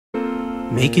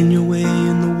Making your way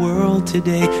in the world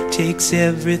today takes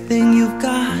everything you've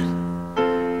got.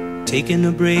 Taking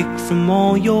a break from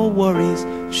all your worries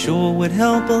sure would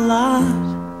help a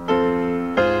lot.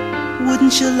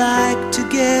 Wouldn't you like to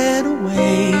get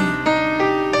away?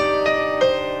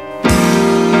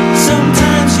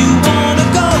 Sometimes you wanna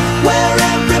go where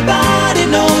everybody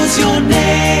knows your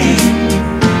name,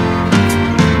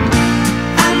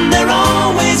 and they're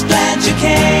always glad you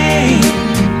came.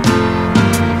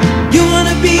 You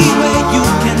wanna be where you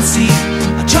can see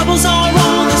our troubles are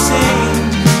all the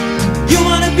same. You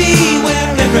wanna be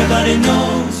where everybody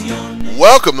knows your name.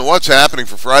 Welcome to What's Happening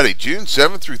for Friday, June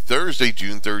 7th through Thursday,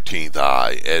 June 13th.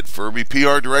 I, Ed Furby,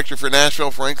 PR Director for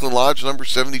Nashville-Franklin Lodge number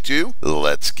 72.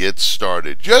 Let's get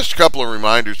started. Just a couple of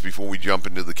reminders before we jump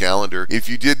into the calendar. If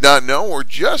you did not know, or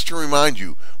just to remind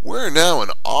you, we're now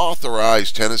an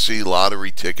authorized Tennessee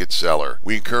lottery ticket seller.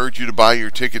 We encourage you to buy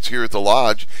your tickets here at the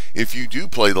Lodge if you do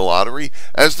play the lottery,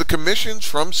 as the commissions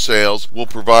from sales will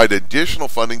provide additional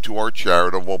funding to our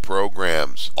charitable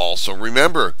programs. Also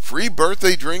remember, free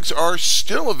birthday drinks are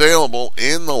still available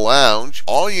in the lounge.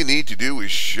 All you need to do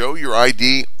is show your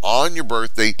ID on your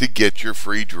birthday to get your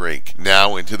free drink.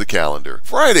 Now into the calendar.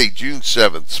 Friday, June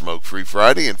 7th, Smoke Free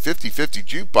Friday and 50-50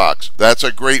 Jukebox. That's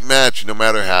a great match no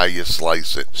matter how you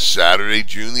slice it. Saturday,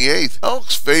 June the 8th,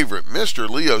 Elks favorite Mr.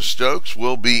 Leo Stokes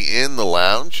will be in the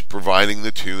lounge providing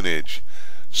the tunage.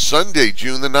 Sunday,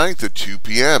 June the 9th at 2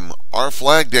 p.m., our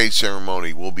Flag Day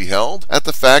ceremony will be held at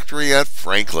the factory at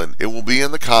Franklin. It will be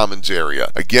in the Commons area.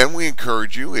 Again, we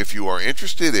encourage you, if you are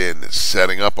interested in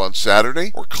setting up on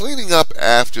Saturday or cleaning up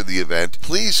after the event,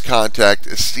 please contact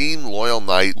esteemed loyal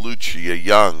knight Lucia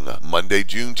Young. Monday,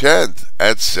 June 10th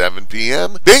at 7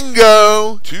 p.m.,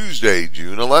 bingo! Tuesday,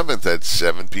 June 11th at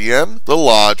 7 p.m., the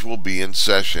Lodge will be in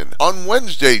session. On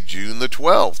Wednesday, June the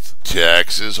 12th,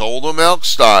 Texas Hold'em Elk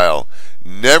style.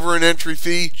 Never an entry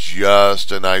fee,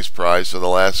 just a nice prize for the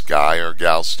last guy or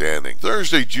gal standing.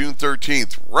 Thursday, June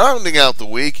 13th, rounding out the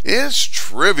week, is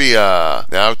trivia.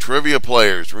 Now, trivia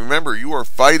players, remember you are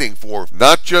fighting for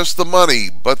not just the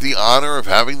money, but the honor of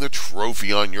having the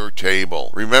trophy on your table.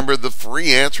 Remember, the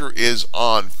free answer is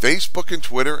on Facebook and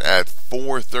Twitter at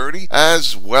 4:30,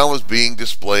 as well as being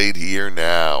displayed here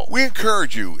now. We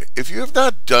encourage you, if you have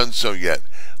not done so yet,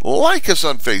 like us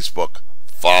on Facebook,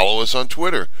 follow us on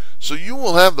Twitter, so you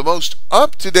will have the most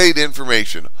up-to-date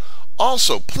information.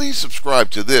 Also, please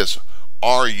subscribe to this,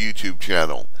 our YouTube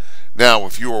channel. Now,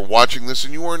 if you are watching this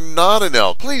and you are not an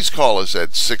elk, please call us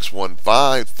at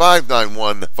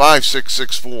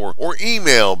 615-591-5664 or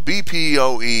email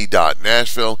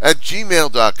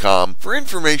bpoe.nashville@gmail.com for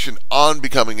information on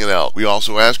becoming an elk. We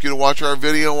also ask you to watch our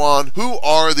video on Who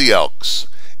Are the Elks.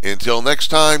 Until next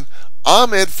time,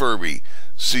 I'm Ed Furby.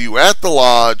 See you at the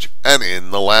Lodge and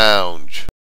in the lounge.